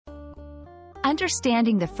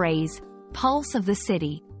Understanding the phrase, pulse of the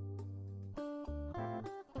city.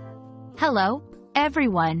 Hello,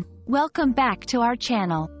 everyone. Welcome back to our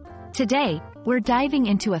channel. Today, we're diving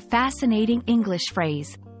into a fascinating English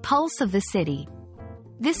phrase, pulse of the city.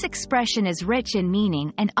 This expression is rich in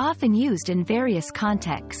meaning and often used in various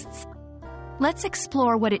contexts. Let's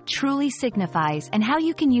explore what it truly signifies and how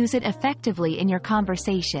you can use it effectively in your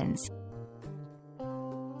conversations.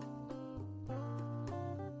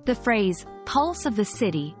 The phrase, pulse of the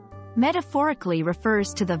city, metaphorically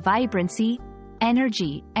refers to the vibrancy,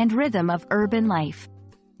 energy, and rhythm of urban life.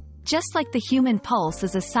 Just like the human pulse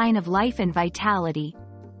is a sign of life and vitality,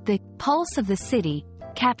 the pulse of the city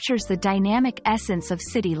captures the dynamic essence of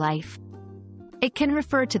city life. It can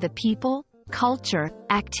refer to the people, culture,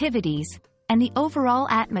 activities, and the overall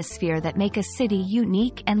atmosphere that make a city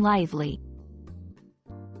unique and lively.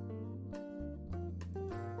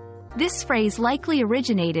 This phrase likely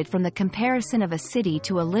originated from the comparison of a city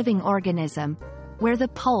to a living organism, where the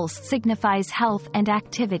pulse signifies health and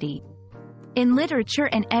activity. In literature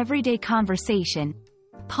and everyday conversation,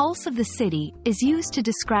 pulse of the city is used to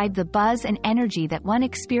describe the buzz and energy that one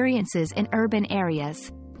experiences in urban areas.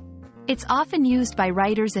 It's often used by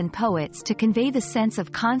writers and poets to convey the sense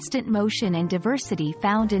of constant motion and diversity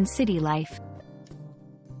found in city life.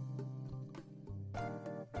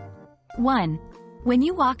 1. When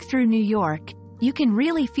you walk through New York, you can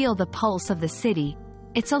really feel the pulse of the city.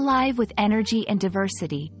 It's alive with energy and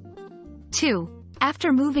diversity. 2.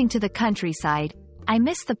 After moving to the countryside, I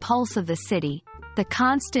miss the pulse of the city, the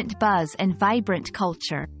constant buzz and vibrant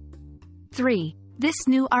culture. 3. This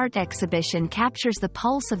new art exhibition captures the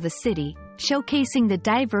pulse of the city, showcasing the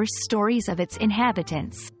diverse stories of its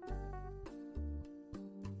inhabitants.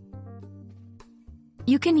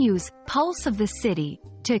 You can use pulse of the city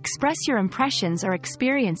to express your impressions or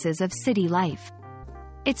experiences of city life.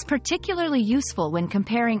 It's particularly useful when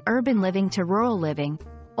comparing urban living to rural living,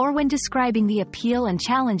 or when describing the appeal and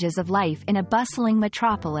challenges of life in a bustling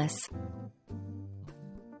metropolis.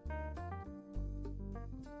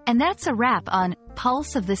 And that's a wrap on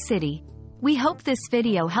Pulse of the City. We hope this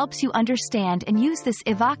video helps you understand and use this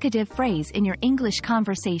evocative phrase in your English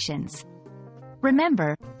conversations.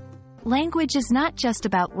 Remember, language is not just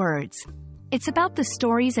about words. It's about the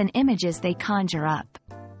stories and images they conjure up.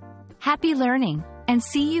 Happy learning, and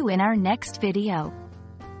see you in our next video.